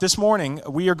This morning,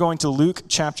 we are going to Luke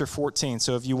chapter 14.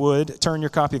 So if you would, turn your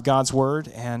copy of God's Word,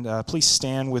 and please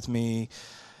stand with me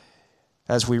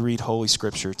as we read Holy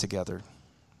Scripture together.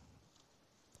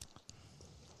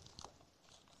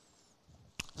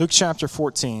 Luke chapter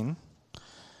 14,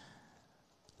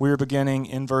 we are beginning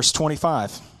in verse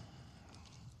 25.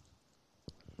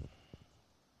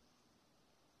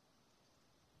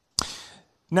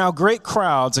 Now great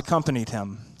crowds accompanied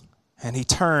him, and he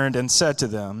turned and said to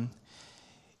them,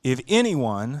 "If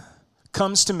anyone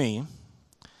comes to me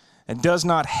and does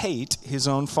not hate his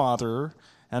own father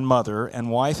and mother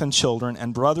and wife and children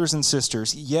and brothers and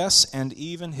sisters, yes, and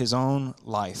even his own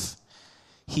life,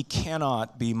 he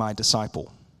cannot be my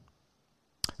disciple.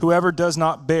 Whoever does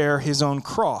not bear his own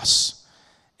cross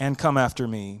and come after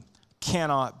me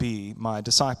cannot be my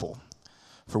disciple.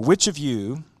 For which of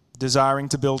you, desiring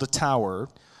to build a tower,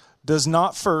 does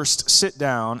not first sit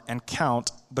down and count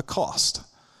the cost,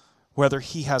 whether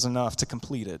he has enough to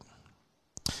complete it?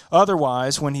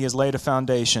 Otherwise, when he has laid a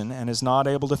foundation and is not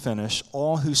able to finish,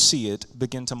 all who see it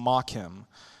begin to mock him,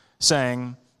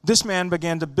 saying, 'This man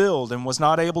began to build and was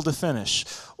not able to finish.'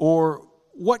 Or,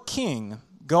 what king,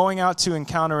 going out to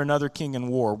encounter another king in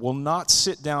war, will not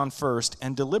sit down first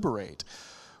and deliberate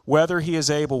whether he is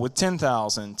able with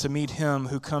 10,000 to meet him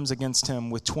who comes against him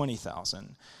with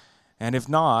 20,000? And if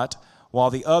not, while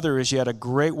the other is yet a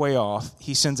great way off,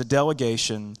 he sends a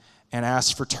delegation and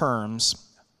asks for terms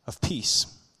of peace.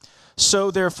 So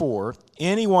therefore,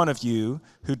 any one of you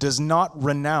who does not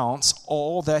renounce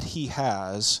all that he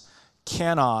has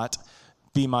cannot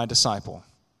be my disciple."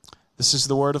 This is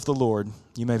the word of the Lord.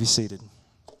 You may be seated.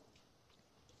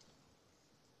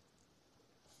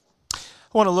 I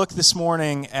want to look this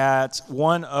morning at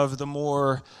one of the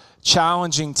more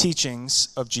challenging teachings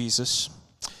of Jesus.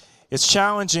 It's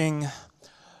challenging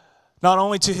not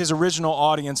only to his original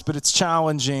audience, but it's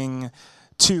challenging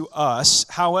to us.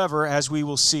 However, as we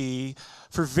will see,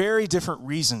 for very different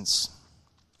reasons.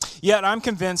 Yet I'm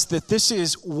convinced that this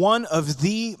is one of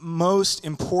the most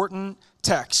important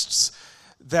texts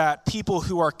that people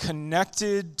who are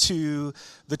connected to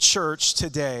the church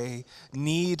today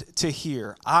need to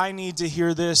hear. I need to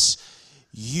hear this.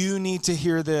 You need to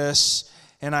hear this.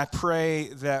 And I pray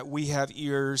that we have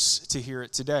ears to hear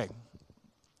it today.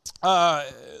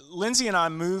 Lindsay and I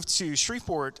moved to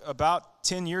Shreveport about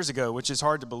 10 years ago, which is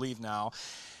hard to believe now.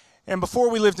 And before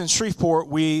we lived in Shreveport,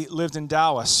 we lived in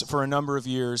Dallas for a number of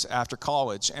years after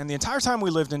college. And the entire time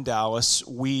we lived in Dallas,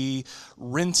 we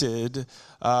rented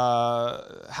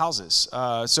houses.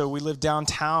 So we lived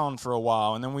downtown for a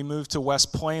while, and then we moved to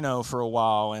West Plano for a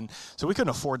while. And so we couldn't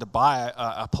afford to buy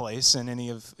a place in any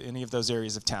of those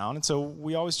areas of town. And so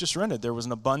we always just rented. There was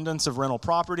an abundance of rental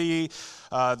property.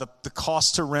 The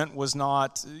cost to rent was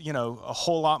not, a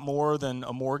whole lot more than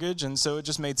a mortgage. And so it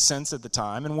just made sense at the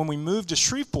time. And when we moved to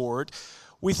Shreveport,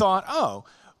 we thought,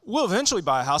 we'll eventually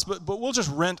buy a house, but we'll just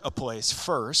rent a place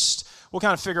first. We'll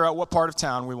kind of figure out what part of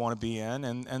town we want to be in,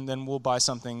 and then we'll buy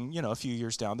something, a few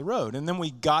years down the road. And then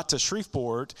we got to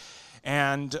Shreveport,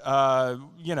 and,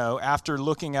 after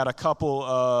looking at a couple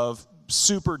of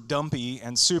super dumpy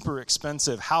and super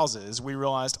expensive houses, we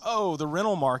realized, the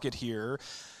rental market here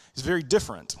is very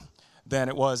different than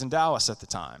it was in Dallas at the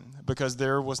time, because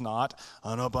there was not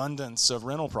an abundance of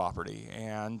rental property,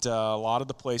 and a lot of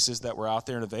the places that were out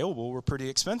there and available were pretty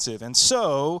expensive. And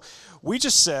so we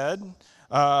just said,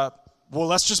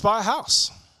 let's just buy a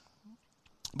house.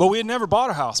 But we had never bought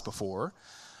a house before.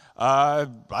 I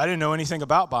didn't know anything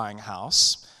about buying a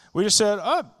house. We just said,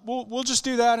 we'll just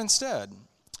do that instead.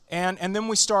 And then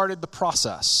we started the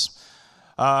process.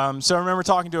 So I remember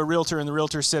talking to a realtor, and the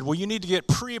realtor said, you need to get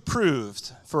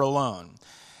pre-approved for a loan.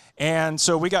 And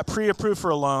so we got pre-approved for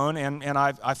a loan, and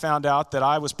I found out that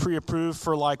I was pre-approved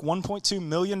for like $1.2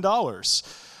 million.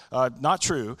 Not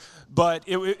true, but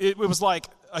it was like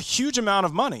a huge amount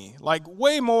of money, like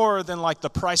way more than like the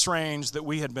price range that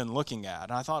we had been looking at.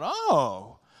 And I thought,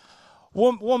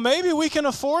 well, maybe we can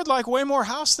afford like way more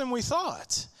house than we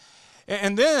thought.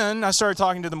 And then I started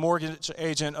talking to the mortgage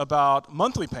agent about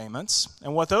monthly payments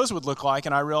and what those would look like,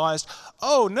 and I realized,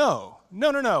 no.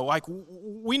 Like,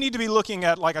 we need to be looking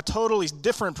at like a totally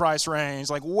different price range,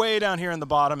 like way down here in the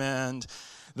bottom end.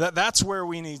 That's where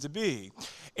we need to be.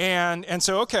 And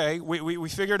so, we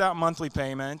figured out monthly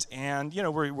payment, and,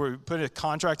 we put a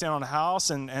contract in on a house,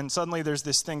 and suddenly there's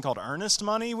this thing called earnest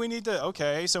money we need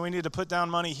to put down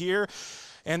money here.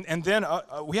 And then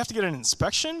we have to get an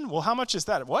inspection? Well, how much is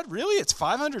that? What, really? It's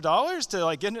 $500 to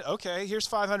like get it? Okay, here's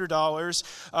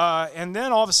 $500. And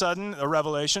then all of a sudden, a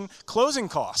revelation, closing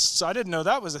costs. I didn't know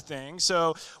that was a thing.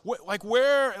 So we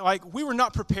were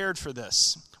not prepared for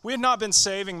this. We had not been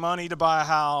saving money to buy a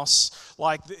house.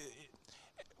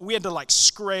 We had to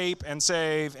scrape and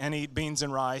save and eat beans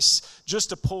and rice just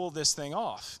to pull this thing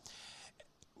off.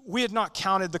 We had not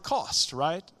counted the cost,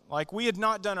 right? We had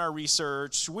not done our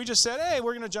research. We just said, hey,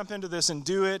 we're going to jump into this and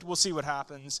do it. We'll see what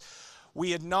happens.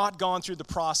 We had not gone through the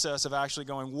process of actually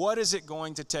going, what is it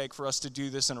going to take for us to do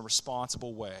this in a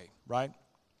responsible way, right?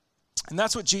 And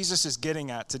that's what Jesus is getting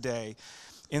at today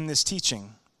in this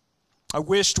teaching. I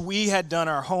wished we had done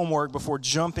our homework before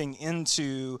jumping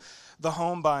into the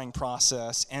home buying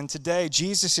process. And today,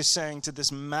 Jesus is saying to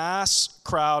this mass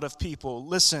crowd of people,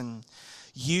 listen,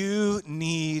 you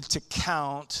need to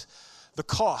count the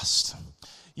cost.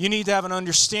 You need to have an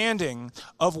understanding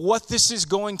of what this is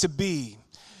going to be.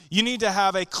 You need to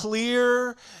have a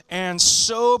clear and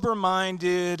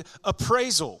sober-minded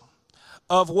appraisal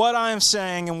of what I am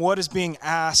saying and what is being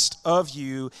asked of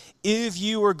you if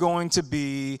you are going to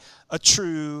be a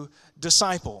true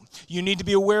disciple. You need to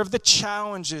be aware of the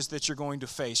challenges that you're going to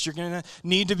face. You're going to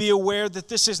need to be aware that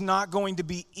this is not going to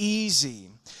be easy.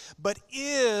 But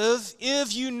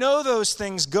if you know those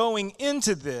things going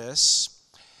into this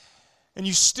and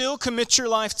you still commit your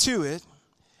life to it,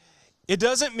 it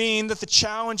doesn't mean that the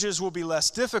challenges will be less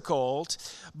difficult,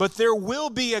 but there will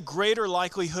be a greater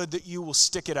likelihood that you will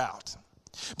stick it out.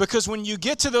 Because when you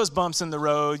get to those bumps in the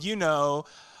road, you know,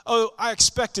 oh, I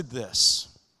expected this.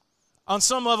 On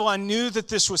some level, I knew that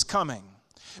this was coming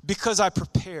because I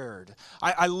prepared.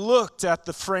 I looked at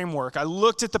the framework. I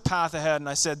looked at the path ahead, and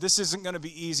I said, this isn't going to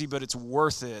be easy, but it's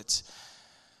worth it.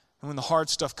 And when the hard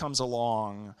stuff comes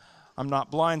along, I'm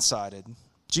not blindsided.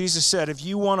 Jesus said, if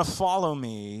you want to follow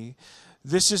me,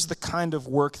 this is the kind of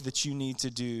work that you need to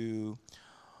do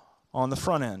on the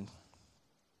front end.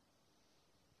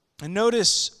 And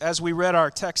notice, as we read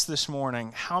our text this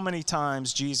morning, how many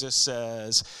times Jesus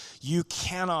says, you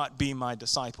cannot be my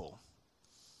disciple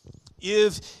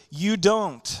if you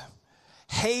don't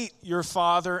hate your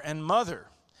father and mother,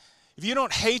 if you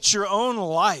don't hate your own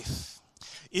life,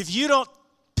 if you don't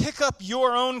pick up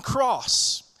your own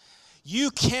cross,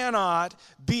 you cannot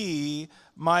be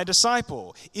my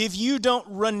disciple. If you don't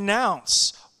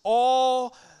renounce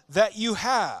all that you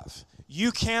have,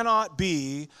 you cannot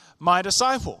be my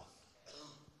disciple.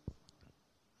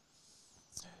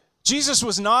 Jesus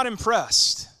was not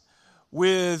impressed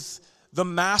with the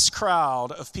mass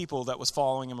crowd of people that was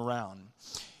following him around.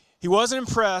 He wasn't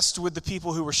impressed with the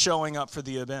people who were showing up for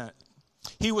the event.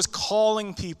 He was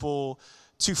calling people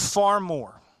to far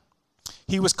more.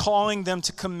 He was calling them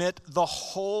to commit the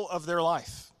whole of their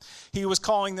life. He was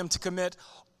calling them to commit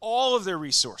all of their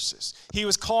resources. He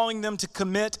was calling them to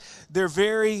commit their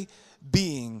very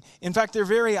being, in fact, their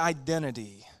very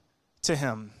identity to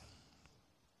him.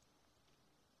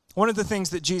 One of the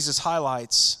things that Jesus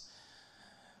highlights,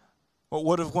 what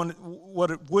would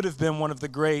have been one of the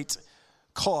great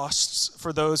costs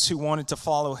for those who wanted to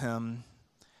follow him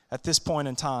at this point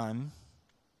in time,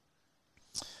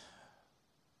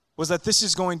 was that this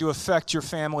is going to affect your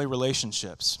family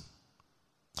relationships.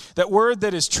 That word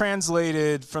that is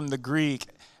translated from the Greek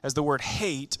as the word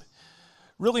hate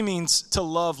really means to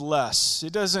love less.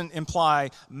 It doesn't imply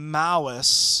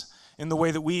malice in the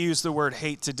way that we use the word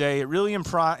hate today. It really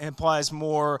implies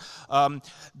more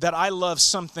that I love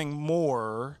something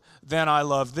more than I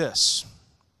love this.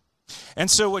 And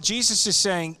so what Jesus is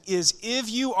saying is, if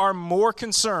you are more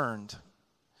concerned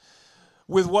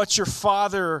with what your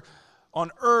father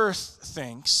on earth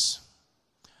thinks,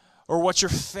 or what your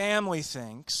family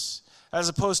thinks, as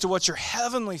opposed to what your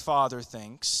heavenly Father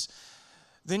thinks,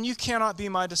 then you cannot be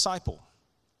my disciple.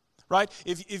 Right?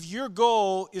 If your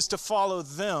goal is to follow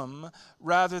them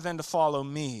rather than to follow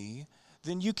me,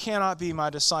 then you cannot be my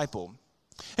disciple.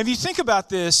 If you think about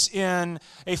this in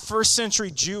a first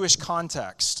century Jewish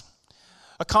context,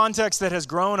 a context that has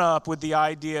grown up with the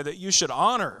idea that you should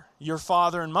honor your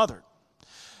father and mother.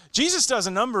 Jesus does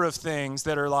a number of things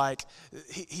that are like,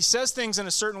 he says things in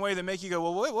a certain way that make you go,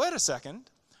 well, wait a second.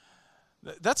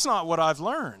 That's not what I've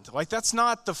learned. That's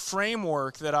not the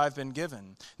framework that I've been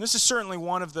given. This is certainly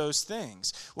one of those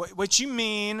things. What you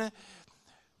mean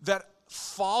that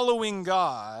following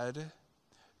God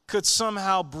could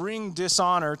somehow bring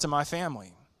dishonor to my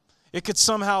family. It could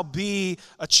somehow be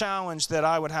a challenge that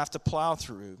I would have to plow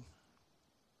through.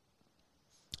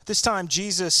 This time,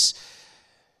 Jesus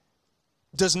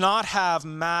does not have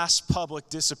mass public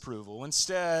disapproval.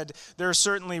 Instead, there are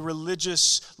certainly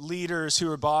religious leaders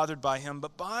who are bothered by him,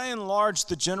 but by and large,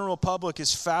 the general public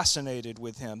is fascinated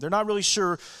with him. They're not really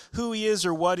sure who he is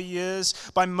or what he is.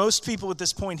 By most people at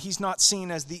this point, he's not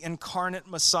seen as the incarnate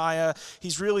Messiah.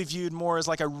 He's really viewed more as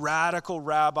like a radical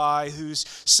rabbi who's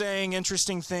saying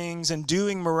interesting things and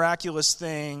doing miraculous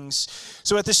things.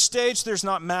 So at this stage, there's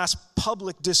not mass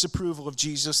public disapproval of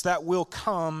Jesus. That will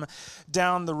come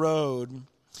down the road.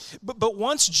 But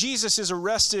once Jesus is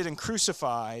arrested and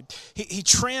crucified, he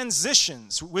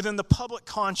transitions within the public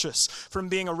conscious from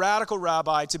being a radical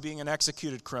rabbi to being an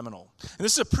executed criminal. And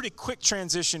this is a pretty quick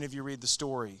transition if you read the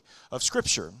story of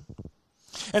Scripture.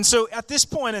 And so at this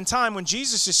point in time, when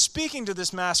Jesus is speaking to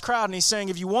this mass crowd and he's saying,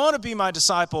 if you want to be my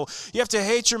disciple, you have to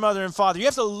hate your mother and father. You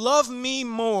have to love me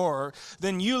more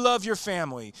than you love your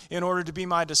family in order to be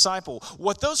my disciple.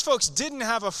 What those folks didn't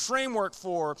have a framework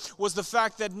for was the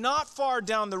fact that not far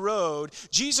down the road,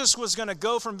 Jesus was going to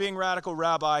go from being radical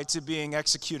rabbi to being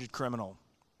executed criminal.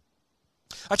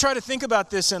 I try to think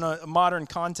about this in a modern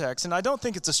context, and I don't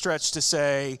think it's a stretch to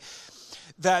say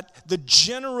that the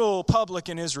general public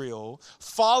in Israel,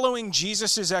 following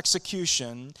Jesus'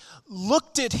 execution,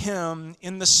 looked at him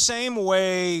in the same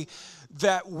way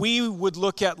that we would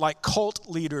look at like cult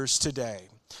leaders today.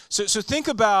 So think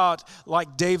about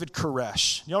like David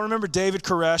Koresh. Y'all remember David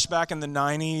Koresh back in the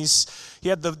 90s? He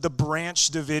had the Branch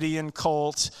Davidian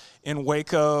cult in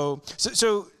Waco.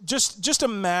 So just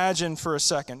imagine for a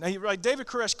second. Now, right, David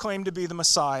Koresh claimed to be the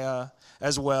Messiah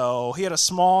as well. He had a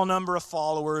small number of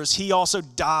followers. He also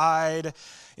died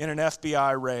in an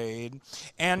FBI raid.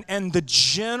 And the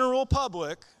general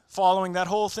public, following that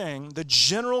whole thing, the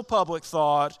general public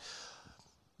thought,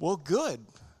 well, good,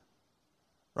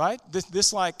 right?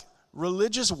 This like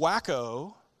religious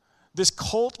wacko, this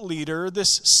cult leader, this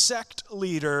sect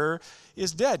leader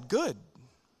is dead. Good.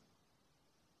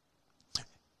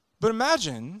 But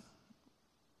imagine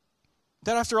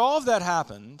that after all of that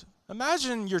happened,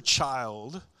 imagine your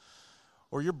child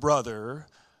or your brother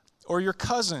or your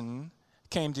cousin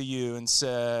came to you and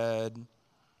said,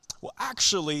 well,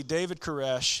 actually, David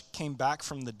Koresh came back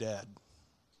from the dead.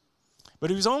 But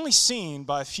he was only seen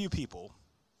by a few people.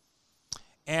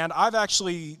 And I've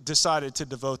actually decided to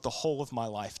devote the whole of my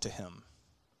life to him.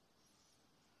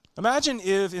 Imagine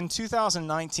if in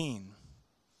 2019,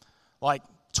 like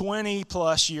 20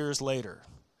 plus years later,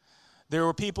 there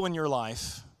were people in your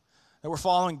life that were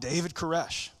following David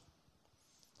Koresh.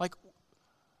 Like,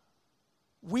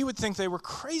 we would think they were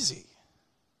crazy.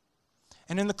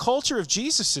 And in the culture of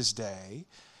Jesus' day,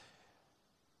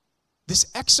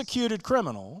 this executed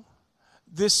criminal,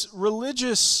 this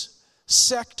religious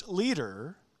sect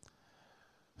leader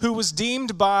who was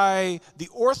deemed by the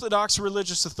Orthodox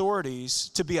religious authorities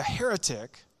to be a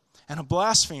heretic and a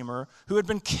blasphemer who had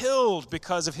been killed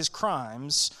because of his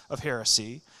crimes of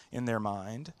heresy in their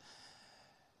mind,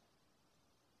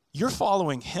 you're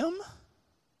following him?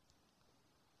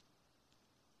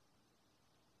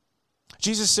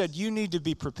 Jesus said, you need to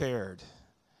be prepared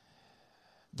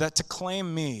that to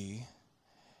claim me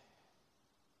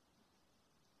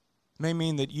may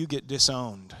mean that you get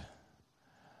disowned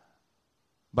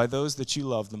by those that you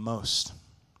love the most.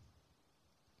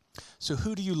 So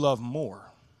who do you love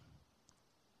more?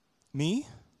 Me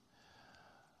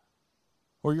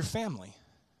or your family?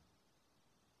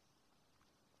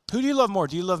 Who do you love more?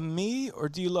 Do you love me or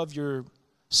do you love your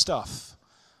stuff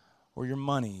or your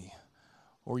money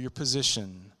or your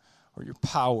position or your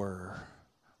power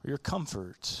or your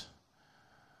comfort?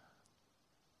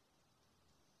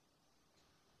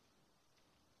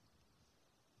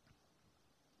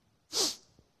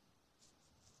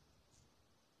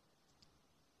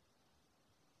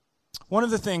 One of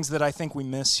the things that I think we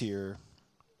miss here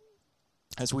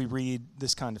as we read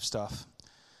this kind of stuff,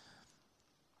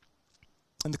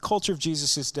 in the culture of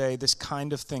Jesus' day, this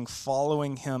kind of thing,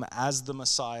 following him as the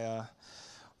Messiah,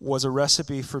 was a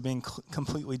recipe for being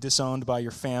completely disowned by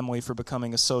your family, for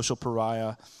becoming a social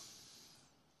pariah.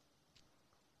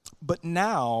 But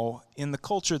now, in the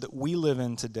culture that we live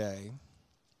in today,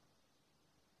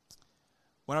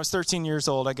 when I was 13 years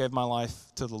old, I gave my life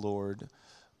to the Lord.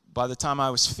 By the time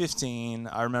I was 15,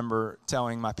 I remember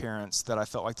telling my parents that I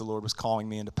felt like the Lord was calling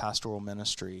me into pastoral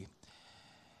ministry.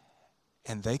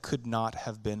 And they could not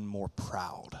have been more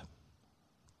proud.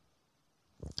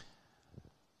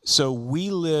 So we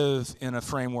live in a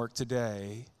framework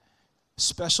today,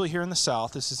 especially here in the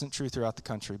South. This isn't true throughout the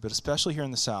country, but especially here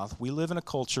in the South, we live in a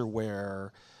culture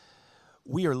where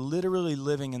we are literally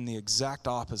living in the exact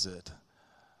opposite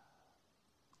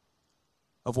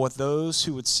of what those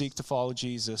who would seek to follow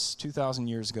Jesus 2,000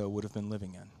 years ago would have been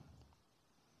living in.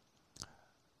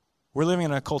 We're living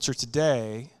in a culture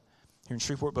today, here in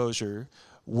Shreveport-Bossier,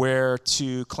 where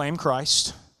to claim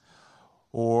Christ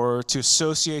or to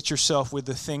associate yourself with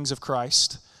the things of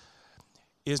Christ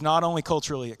is not only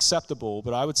culturally acceptable,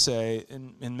 but I would say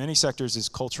in many sectors is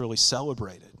culturally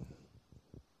celebrated.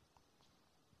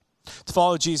 To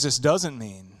follow Jesus doesn't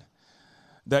mean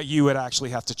that you would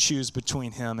actually have to choose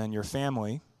between him and your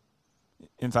family.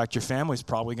 In fact, your family is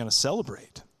probably going to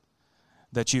celebrate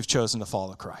that you've chosen to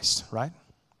follow Christ, right?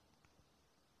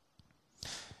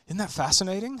 Isn't that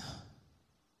fascinating?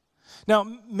 Now,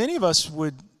 many of us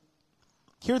would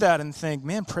hear that and think,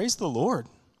 man, praise the Lord.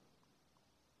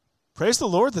 Praise the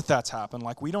Lord that that's happened.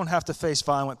 Like, we don't have to face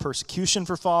violent persecution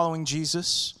for following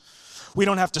Jesus. We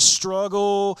don't have to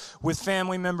struggle with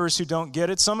family members who don't get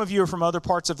it. Some of you are from other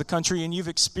parts of the country and you've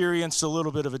experienced a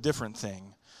little bit of a different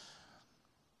thing.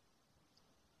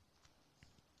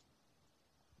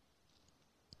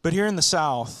 But here in the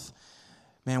South,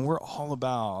 man, we're all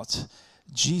about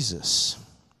Jesus.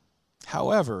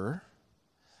 However,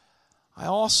 I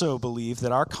also believe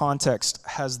that our context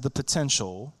has the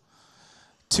potential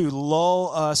to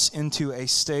lull us into a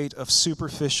state of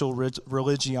superficial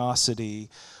religiosity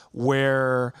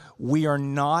where we are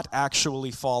not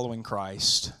actually following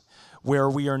Christ, where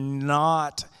we are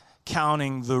not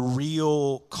counting the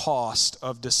real cost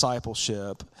of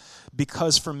discipleship,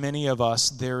 because for many of us,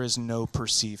 there is no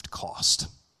perceived cost.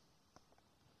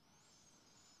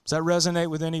 Does that resonate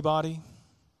with anybody?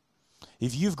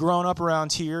 If you've grown up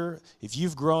around here, if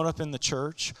you've grown up in the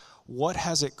church, what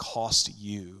has it cost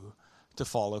you to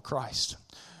follow Christ?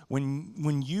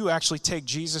 When you actually take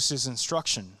Jesus'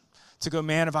 instruction to go,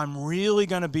 man, if I'm really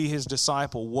going to be his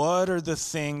disciple, what are the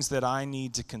things that I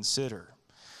need to consider?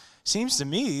 Seems to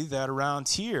me that around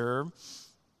here,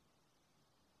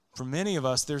 for many of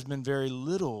us, there's been very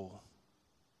little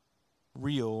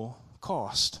real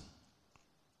cost.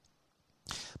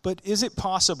 But is it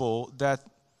possible that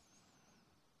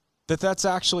that's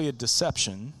actually a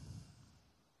deception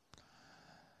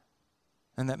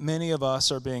and that many of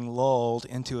us are being lulled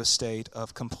into a state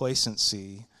of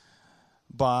complacency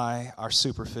by our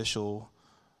superficial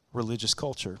religious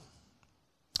culture?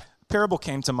 A parable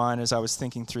came to mind as I was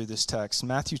thinking through this text,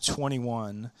 Matthew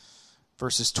 21,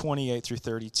 verses 28 through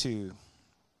 32.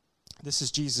 This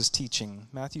is Jesus teaching,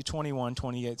 Matthew 21,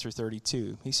 28 through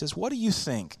 32. He says, "What do you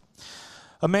think?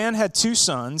 A man had 2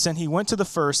 sons, and he went to the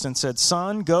first and said,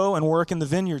 'Son, go and work in the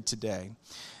vineyard today.'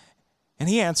 And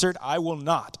he answered, 'I will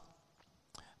not.'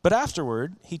 But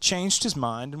afterward, he changed his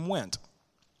mind and went.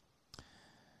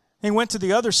 He went to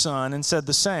the other son and said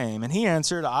the same. And he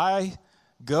answered, 'I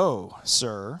go,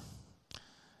 sir,'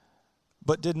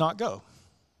 but did not go.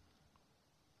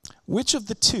 Which of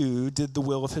the 2 did the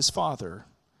will of his father?"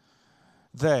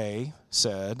 They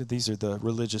said, these are the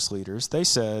religious leaders, they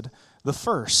said, "The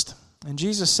first." And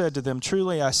Jesus said to them,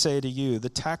 "Truly I say to you, the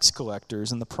tax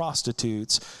collectors and the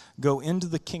prostitutes go into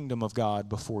the kingdom of God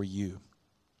before you."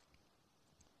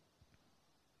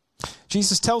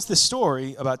 Jesus tells this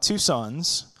story about 2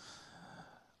 sons.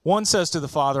 One says to the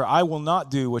father, "I will not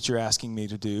do what you're asking me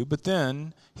to do," but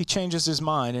then he changes his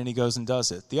mind and he goes and does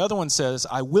it. The other one says,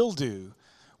 "I will do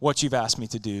what you've asked me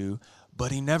to do,"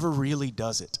 but he never really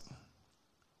does it.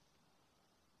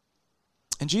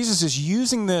 And Jesus is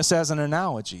using this as an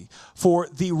analogy for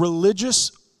the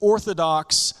religious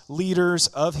Orthodox leaders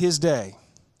of his day.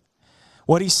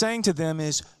 What he's saying to them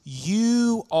is,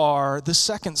 you are the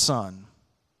second son.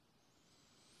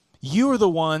 You are the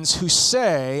ones who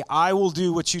say, "I will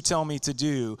do what you tell me to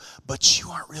do," but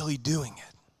you aren't really doing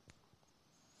it.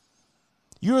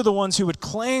 You are the ones who would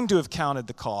claim to have counted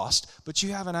the cost, but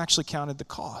you haven't actually counted the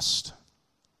cost.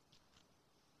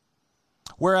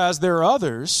 Whereas there are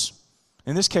others,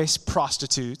 in this case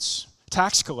prostitutes,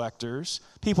 tax collectors,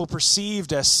 people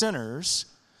perceived as sinners,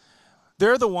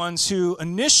 they're the ones who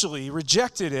initially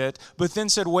rejected it, but then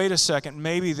said, wait a second,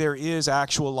 maybe there is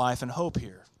actual life and hope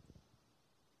here.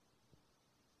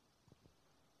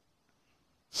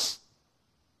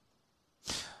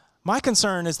 My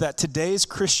concern is that today's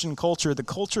Christian culture, the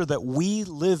culture that we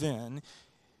live in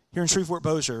here in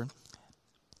Shreveport-Bossier,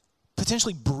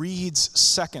 potentially breeds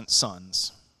second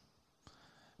sons.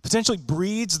 Potentially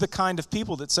breeds the kind of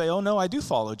people that say, oh no, I do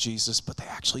follow Jesus, but they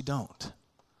actually don't.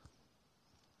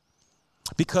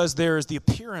 Because there is the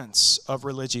appearance of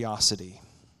religiosity.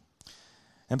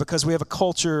 And because we have a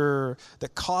culture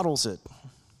that coddles it.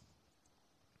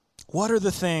 What are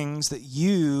the things that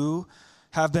you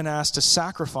have been asked to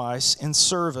sacrifice in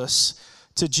service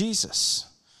to Jesus?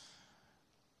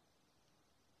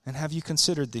 And have you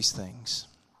considered these things?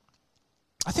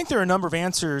 I think there are a number of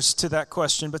answers to that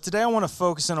question, but today I want to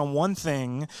focus in on one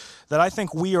thing that I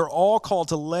think we are all called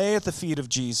to lay at the feet of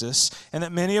Jesus, and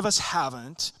that many of us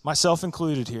haven't, myself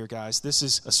included here, guys. This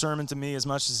is a sermon to me as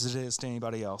much as it is to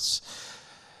anybody else.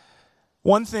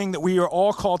 One thing that we are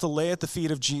all called to lay at the feet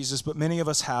of Jesus, but many of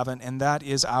us haven't, and that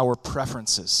is our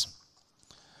preferences.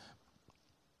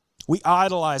 We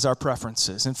idolize our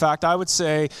preferences. In fact, I would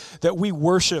say that we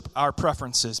worship our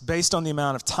preferences based on the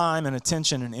amount of time and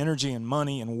attention and energy and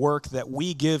money and work that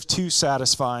we give to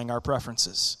satisfying our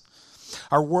preferences.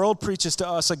 Our world preaches to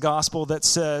us a gospel that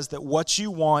says that what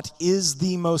you want is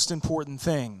the most important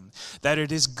thing, that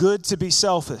it is good to be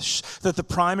selfish, that the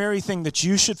primary thing that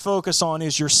you should focus on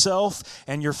is yourself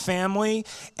and your family,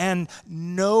 and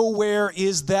nowhere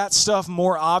is that stuff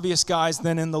more obvious, guys,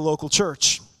 than in the local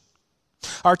church.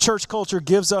 Our church culture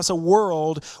gives us a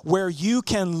world where you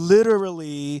can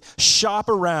literally shop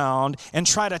around and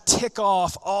try to tick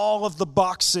off all of the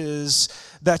boxes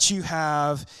that you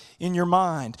have in your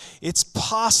mind. It's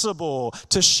possible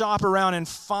to shop around and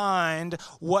find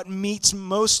what meets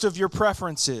most of your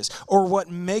preferences or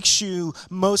what makes you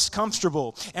most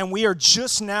comfortable. And we are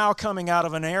just now coming out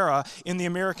of an era in the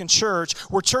American church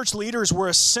where church leaders were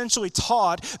essentially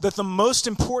taught that the most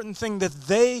important thing that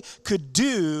they could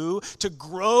do to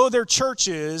grow their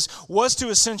churches was to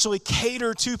essentially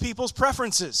cater to people's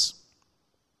preferences.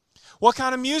 What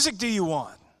kind of music do you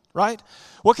want, right?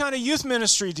 What kind of youth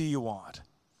ministry do you want?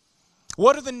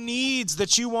 What are the needs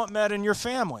that you want met in your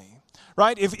family,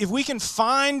 right? If we can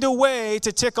find a way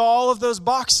to tick all of those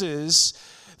boxes,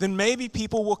 then maybe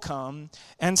people will come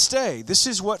and stay. This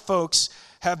is what folks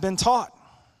have been taught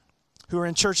who are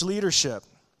in church leadership.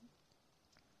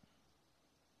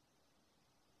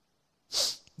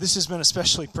 This has been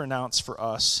especially pronounced for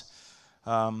us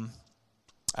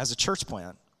as a church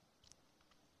plant.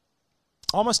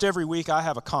 Almost every week I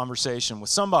have a conversation with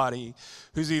somebody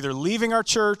who's either leaving our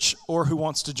church or who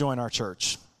wants to join our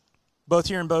church, both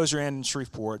here in Bossier and in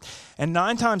Shreveport. And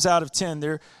 9 times out of 10,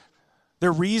 their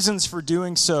reasons for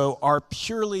doing so are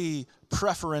purely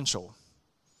preferential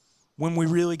when we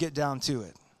really get down to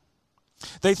it.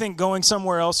 They think going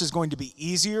somewhere else is going to be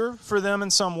easier for them in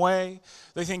some way.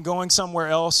 They think going somewhere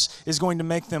else is going to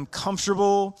make them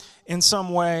comfortable in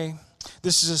some way.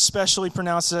 This is especially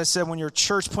pronounced, as I said, when you're a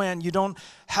church plant. You don't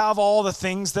have all the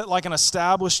things that like an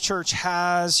established church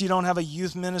has. You don't have a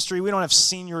youth ministry. We don't have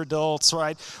senior adults,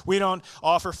 right? We don't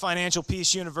offer Financial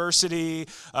Peace University.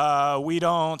 We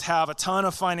don't have a ton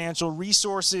of financial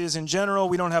resources in general.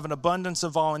 We don't have an abundance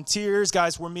of volunteers.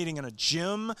 Guys, we're meeting in a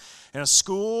gym, in a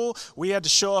school. We had to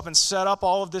show up and set up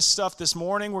all of this stuff this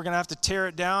morning. We're going to have to tear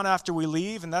it down after we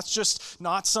leave, and that's just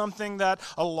not something that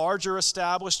a larger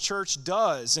established church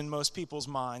does in most people's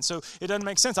minds. So it doesn't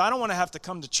make sense. I don't want to have to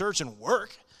come to church and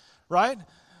work, right?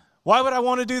 Why would I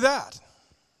want to do that?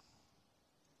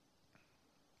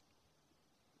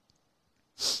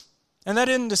 And that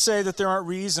isn't to say that there aren't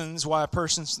reasons why a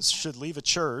person should leave a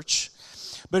church,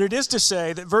 but it is to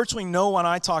say that virtually no one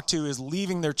I talk to is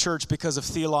leaving their church because of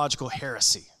theological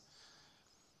heresy.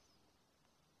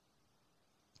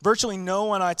 Virtually no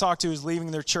one I talk to is leaving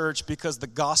their church because the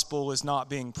gospel is not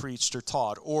being preached or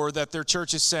taught, or that their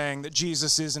church is saying that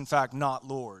Jesus is in fact not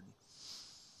Lord.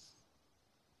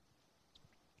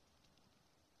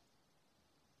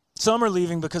 Some are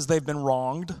leaving because they've been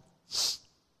wronged,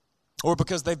 or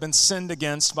because they've been sinned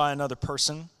against by another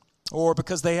person, or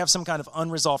because they have some kind of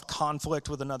unresolved conflict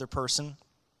with another person.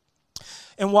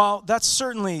 And while that's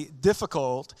certainly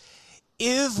difficult,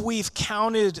 if we've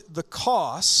counted the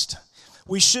cost,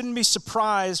 we shouldn't be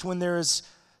surprised when there is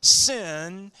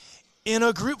sin in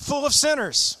a group full of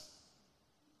sinners.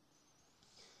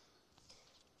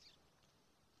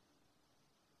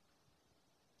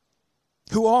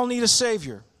 Who all need a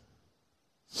Savior.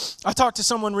 I talked to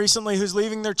someone recently who's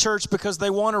leaving their church because they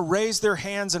want to raise their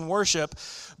hands and worship,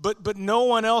 but no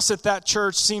one else at that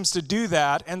church seems to do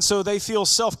that, and so they feel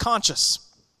self-conscious.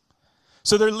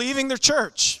 So they're leaving their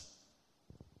church.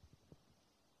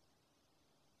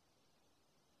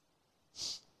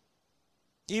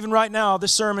 Even right now,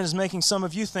 this sermon is making some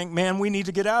of you think, man, we need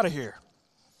to get out of here.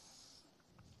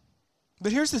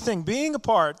 But here's the thing. Being a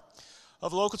part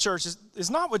of a local church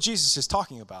is not what Jesus is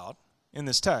talking about in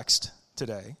this text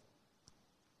today.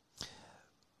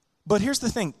 But here's the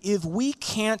thing. If we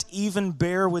can't even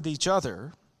bear with each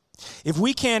other, if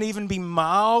we can't even be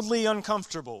mildly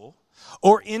uncomfortable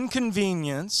or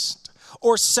inconvenienced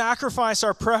or sacrifice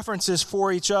our preferences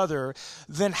for each other,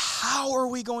 then how are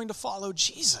we going to follow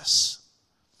Jesus?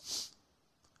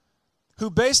 Who,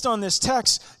 based on this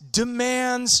text,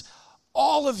 demands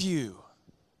all of you,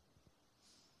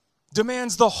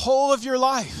 demands the whole of your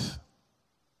life.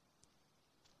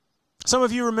 Some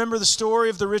of you remember the story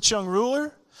of the rich young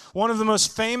ruler, one of the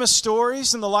most famous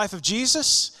stories in the life of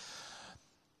Jesus.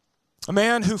 A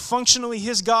man who functionally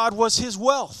his God was his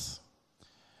wealth,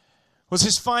 was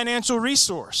his financial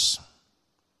resource.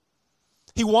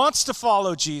 He wants to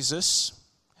follow Jesus,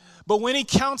 but when he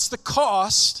counts the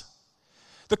cost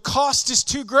is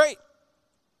too great.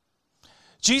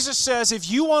 Jesus says, if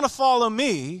you want to follow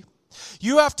me,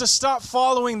 you have to stop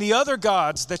following the other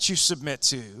gods that you submit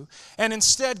to and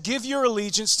instead give your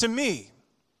allegiance to me.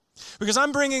 Because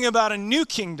I'm bringing about a new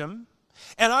kingdom,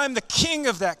 and I'm the king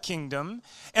of that kingdom,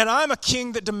 and I'm a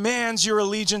king that demands your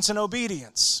allegiance and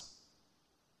obedience.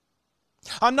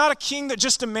 I'm not a king that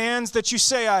just demands that you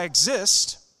say I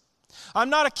exist. I'm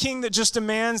not a king that just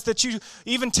demands that you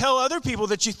even tell other people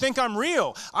that you think I'm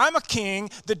real. I'm a king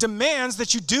that demands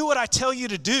that you do what I tell you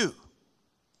to do.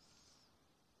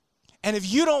 And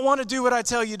if you don't want to do what I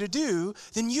tell you to do,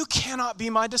 then you cannot be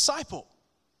my disciple.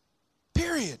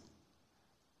 Period.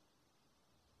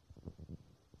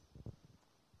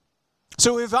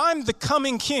 So if I'm the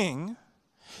coming king,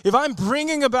 if I'm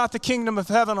bringing about the kingdom of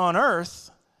heaven on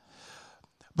earth,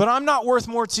 but I'm not worth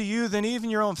more to you than even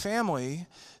your own family,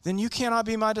 then you cannot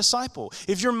be my disciple.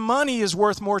 If your money is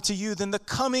worth more to you than the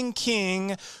coming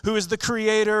king who is the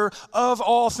creator of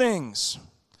all things,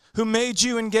 who made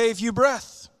you and gave you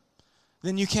breath,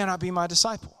 then you cannot be my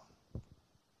disciple.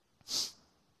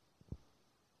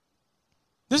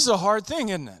 This is a hard thing,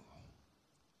 isn't it?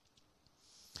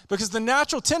 Because the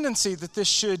natural tendency that this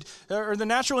should, or the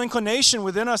natural inclination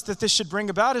within us that this should bring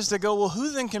about is to go, well,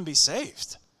 who then can be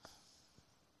saved?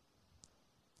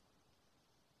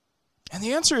 And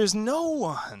the answer is no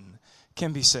one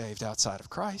can be saved outside of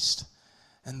Christ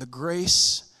and the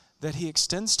grace that he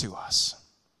extends to us.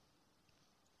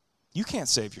 You can't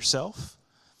save yourself.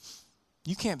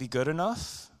 You can't be good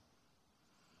enough.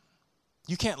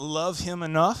 You can't love him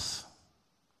enough.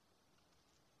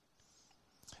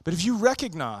 But if you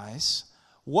recognize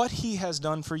what he has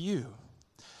done for you,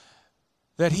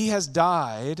 that he has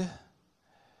died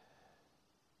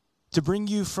to bring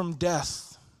you from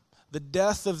death, the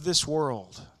death of this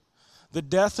world, the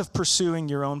death of pursuing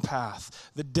your own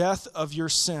path, the death of your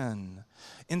sin,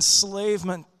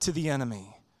 enslavement to the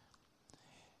enemy.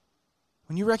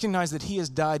 When you recognize that he has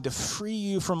died to free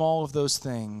you from all of those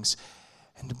things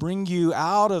and to bring you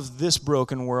out of this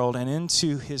broken world and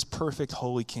into his perfect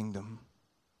holy kingdom.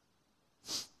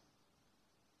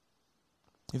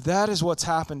 If that is what's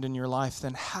happened in your life,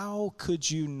 then how could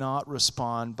you not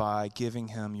respond by giving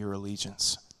him your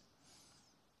allegiance?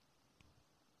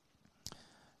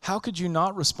 How could you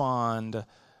not respond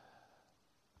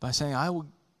by saying, I will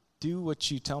do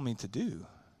what you tell me to do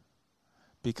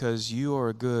because you are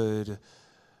a good,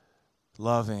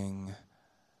 loving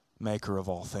maker of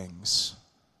all things?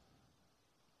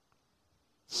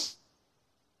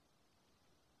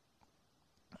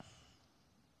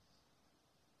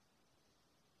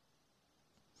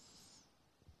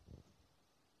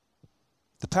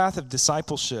 The path of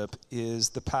discipleship is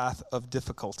the path of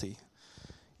difficulty.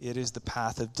 It is the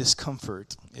path of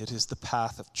discomfort. It is the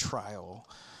path of trial.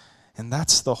 And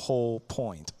that's the whole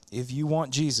point. If you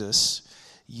want Jesus,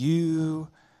 you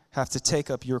have to take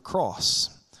up your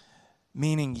cross,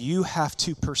 meaning you have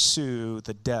to pursue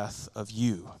the death of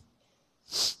you.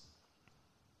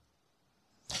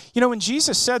 You know, when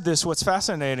Jesus said this, what's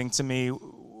fascinating to me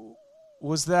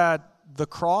was that the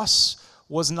cross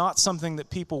was not something that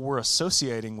people were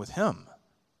associating with him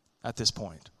at this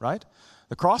point, right?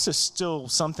 The cross is still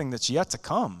something that's yet to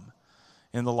come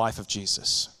in the life of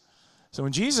Jesus. So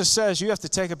when Jesus says you have to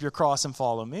take up your cross and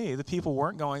follow me, the people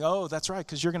weren't going, oh, that's right,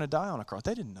 because you're going to die on a cross.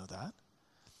 They didn't know that.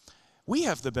 We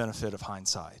have the benefit of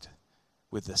hindsight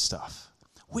with this stuff.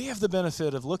 We have the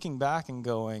benefit of looking back and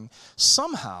going,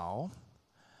 somehow,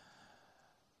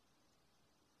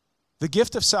 the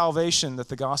gift of salvation that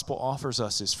the gospel offers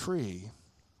us is free.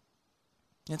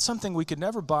 It's something we could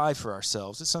never buy for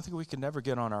ourselves. It's something we could never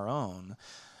get on our own.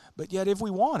 But yet, if we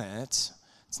want it,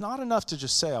 it's not enough to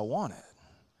just say, I want it.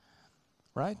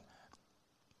 Right?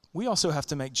 We also have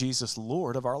to make Jesus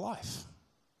Lord of our life.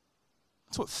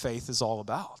 That's what faith is all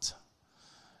about.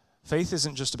 Faith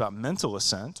isn't just about mental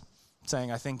assent,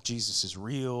 saying, I think Jesus is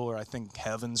real, or I think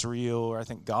heaven's real, or I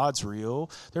think God's real.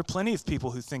 There are plenty of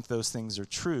people who think those things are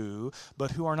true,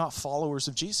 but who are not followers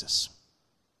of Jesus,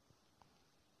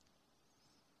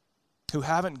 who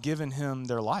haven't given him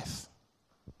their life.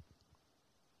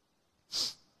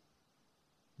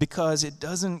 Because it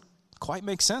doesn't quite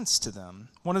make sense to them.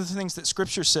 One of the things that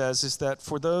Scripture says is that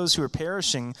for those who are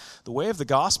perishing, the way of the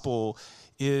gospel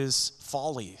is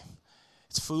folly.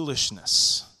 It's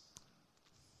foolishness.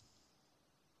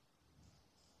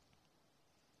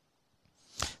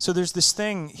 So there's this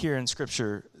thing here in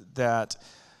Scripture that,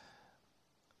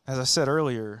 as I said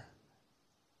earlier,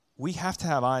 we have to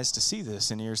have eyes to see this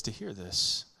and ears to hear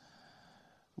this.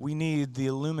 We need the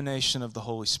illumination of the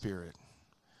Holy Spirit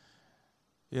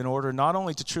in order not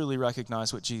only to truly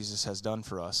recognize what Jesus has done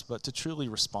for us, but to truly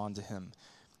respond to him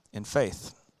in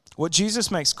faith. What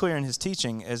Jesus makes clear in his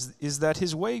teaching is that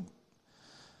his way,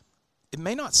 it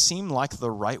may not seem like the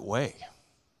right way.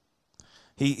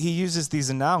 He uses these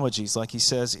analogies, like he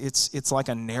says, it's like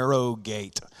a narrow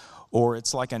gate, or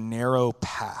it's like a narrow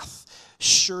path.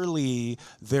 Surely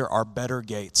there are better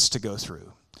gates to go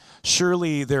through.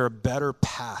 Surely there are better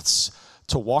paths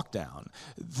to walk down.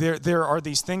 There are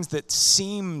these things that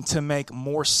seem to make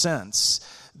more sense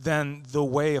than the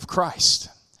way of Christ.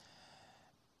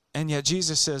 And yet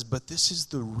Jesus says, but this is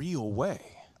the real way.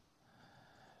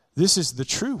 This is the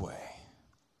true way.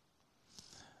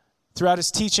 Throughout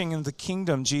his teaching in the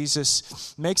kingdom,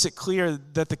 Jesus makes it clear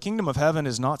that the kingdom of heaven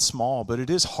is not small, but it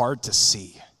is hard to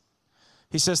see.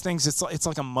 He says things, it's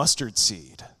like a mustard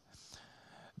seed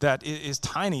that is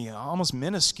tiny, almost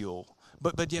minuscule,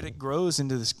 but yet it grows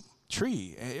into this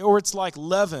tree. Or it's like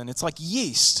leaven, it's like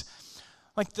yeast,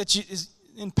 like that is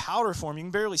in powder form. You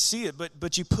can barely see it,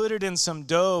 but you put it in some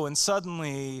dough and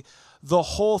suddenly the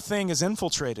whole thing is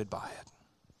infiltrated by it.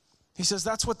 He says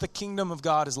that's what the kingdom of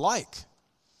God is like.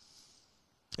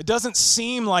 It doesn't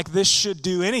seem like this should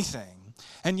do anything,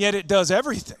 and yet it does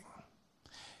everything.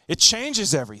 It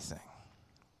changes everything.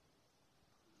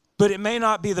 But it may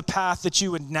not be the path that you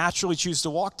would naturally choose to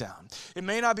walk down. It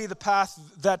may not be the path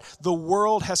that the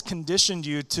world has conditioned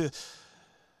you to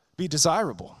be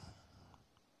desirable.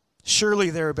 Surely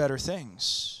there are better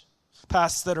things.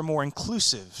 Paths that are more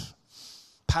inclusive.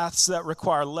 Paths that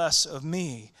require less of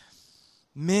me.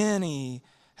 Many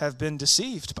have been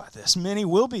deceived by this. Many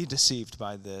will be deceived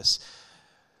by this.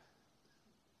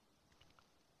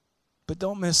 But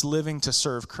don't miss living to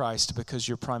serve Christ because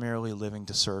you're primarily living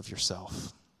to serve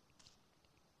yourself.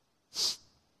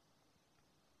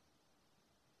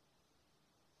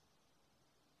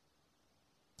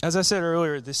 As I said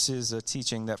earlier, this is a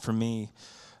teaching that for me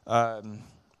has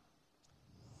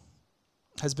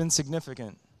been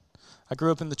significant. I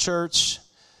grew up in the church.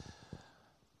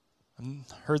 I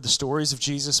heard the stories of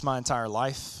Jesus my entire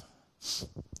life.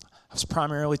 I was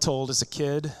primarily told as a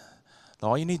kid that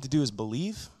all you need to do is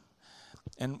believe.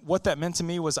 And what that meant to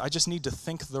me was I just need to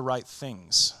think the right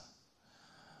things.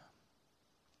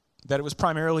 That it was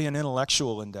primarily an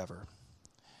intellectual endeavor.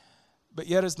 But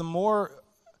yet as the more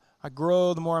I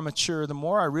grow, the more I mature, the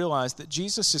more I realize that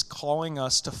Jesus is calling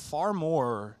us to far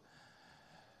more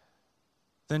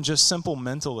than just simple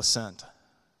mental assent.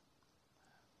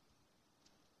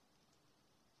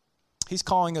 He's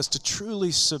calling us to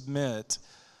truly submit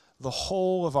the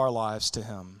whole of our lives to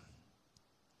him.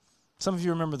 Some of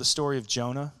you remember the story of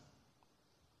Jonah.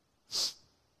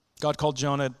 God called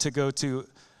Jonah to go to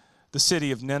the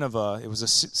city of Nineveh. It was a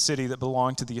city that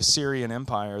belonged to the Assyrian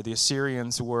Empire. The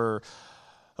Assyrians were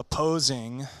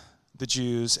opposing the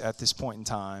Jews at this point in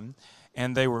time,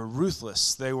 and they were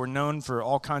ruthless. They were known for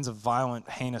all kinds of violent,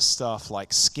 heinous stuff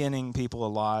like skinning people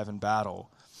alive in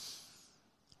battle.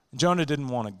 Jonah didn't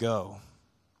want to go.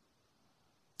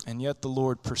 And yet the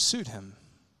Lord pursued him,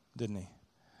 didn't he?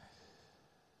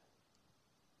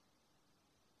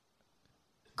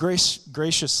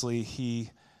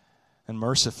 Graciously, and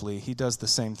mercifully, he does the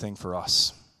same thing for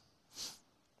us.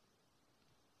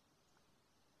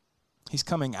 He's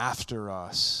coming after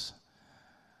us.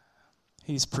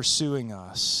 He's pursuing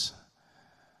us.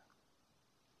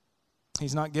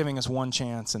 He's not giving us one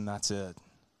chance and that's it.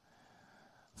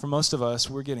 For most of us,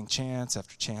 we're getting chance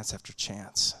after chance after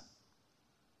chance.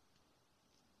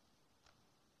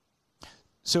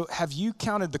 So have you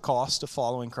counted the cost of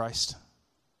following Christ?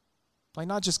 Like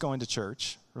not just going to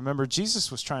church. Remember,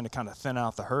 Jesus was trying to kind of thin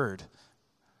out the herd.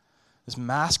 This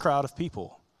mass crowd of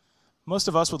people. Most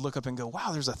of us would look up and go,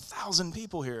 wow, there's 1,000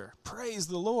 people here. Praise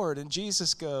the Lord. And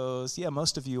Jesus goes, yeah,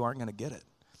 most of you aren't going to get it.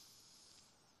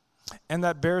 And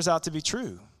that bears out to be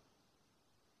true.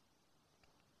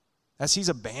 As he's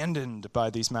abandoned by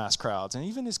these mass crowds and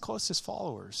even his closest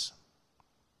followers.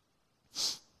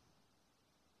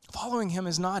 Following him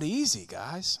is not easy,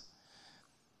 guys.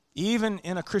 Even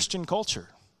in a Christian culture.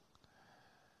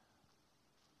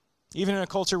 Even in a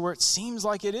culture where it seems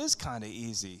like it is kind of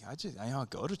easy. I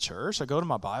go to church, I go to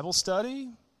my Bible study,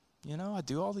 I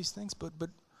do all these things. But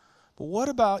what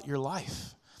about your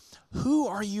life? Who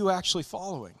are you actually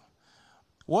following?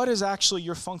 What is actually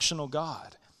your functional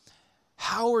God?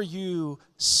 How are you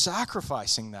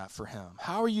sacrificing that for him?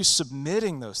 How are you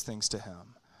submitting those things to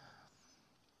him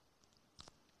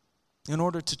in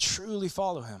order to truly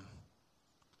follow him?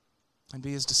 and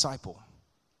be his disciple,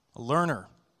 a learner,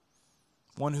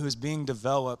 one who is being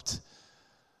developed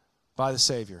by the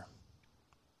Savior.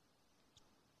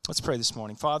 Let's pray this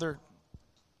morning. Father,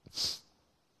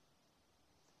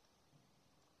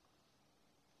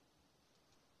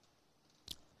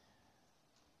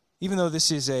 even though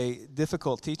this is a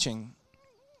difficult teaching,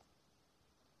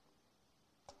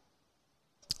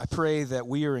 I pray that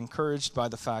we are encouraged by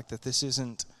the fact that this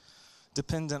isn't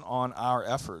dependent on our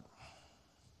effort.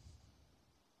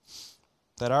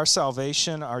 That our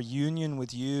salvation, our union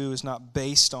with you is not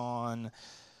based on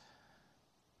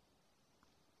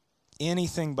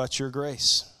anything but your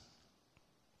grace.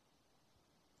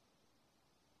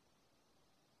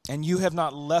 And you have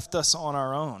not left us on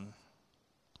our own.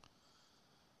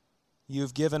 You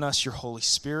have given us your Holy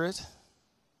Spirit.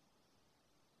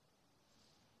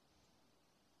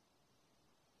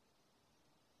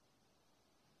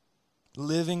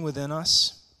 Living within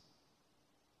us.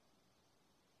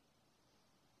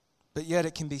 But yet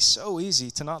it can be so easy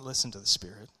to not listen to the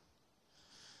Spirit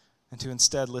and to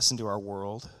instead listen to our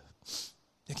world.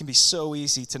 It can be so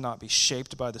easy to not be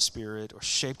shaped by the Spirit or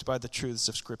shaped by the truths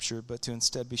of Scripture, but to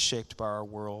instead be shaped by our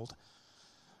world.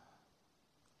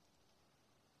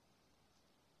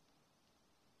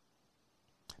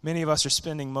 Many of us are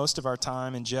spending most of our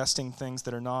time ingesting things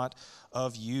that are not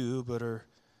of you, but are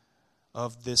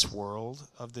of this world,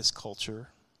 of this culture.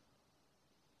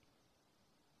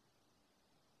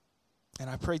 And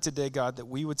I pray today, God, that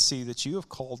we would see that you have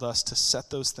called us to set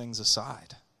those things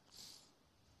aside.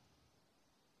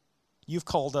 You've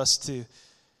called us to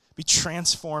be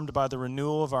transformed by the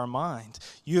renewal of our mind.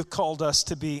 You have called us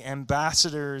to be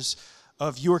ambassadors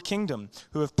of your kingdom,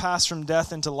 who have passed from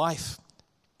death into life,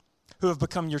 who have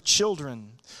become your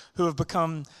children, who have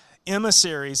become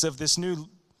emissaries of this new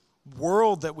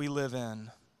world that we live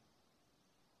in,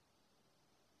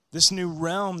 this new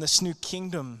realm, this new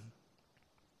kingdom.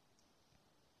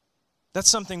 That's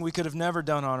something we could have never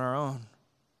done on our own.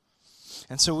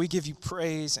 And so we give you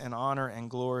praise and honor and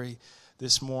glory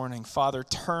this morning. Father,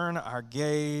 turn our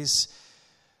gaze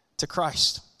to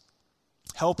Christ.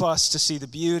 Help us to see the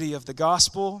beauty of the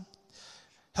gospel.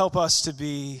 Help us to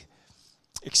be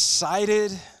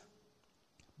excited,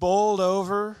 bowled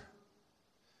over,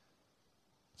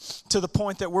 to the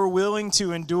point that we're willing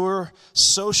to endure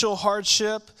social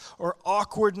hardship or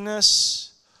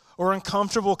awkwardness or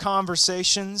uncomfortable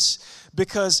conversations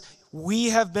because we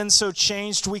have been so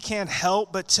changed we can't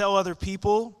help but tell other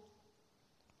people.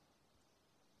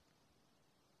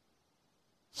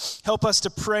 Help us to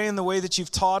pray in the way that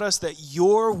you've taught us, that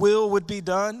your will would be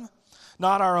done,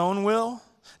 not our own will,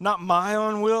 not my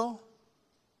own will,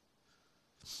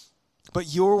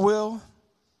 but your will.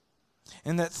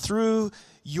 And that through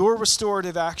your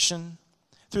restorative action,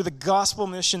 through the gospel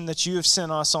mission that you have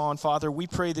sent us on, Father, we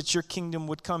pray that your kingdom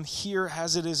would come here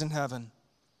as it is in heaven.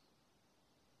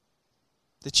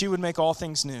 That you would make all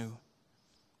things new.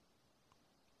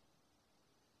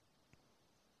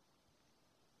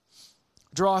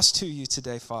 Draw us to you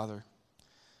today, Father.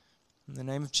 In the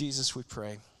name of Jesus we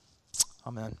pray.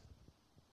 Amen.